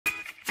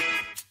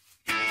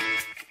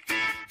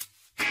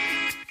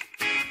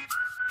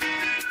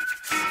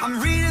I'm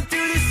reading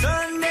through the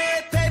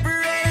Sunday paper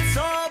and it's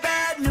all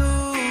bad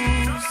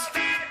news.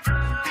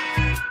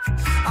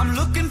 I'm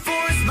looking for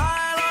a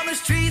smile on the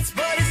streets,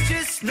 but it's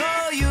just no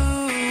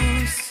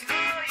use.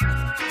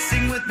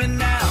 Sing with me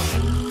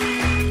now.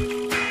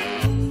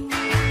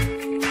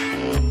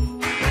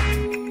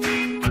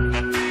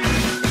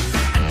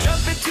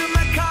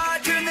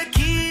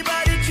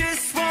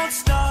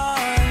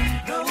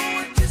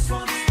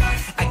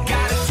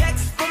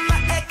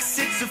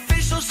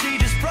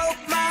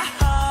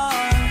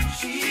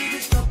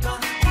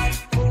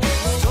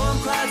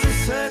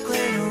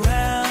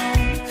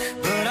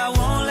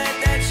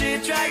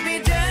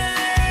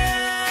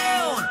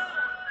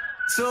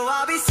 So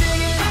I'll be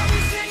singing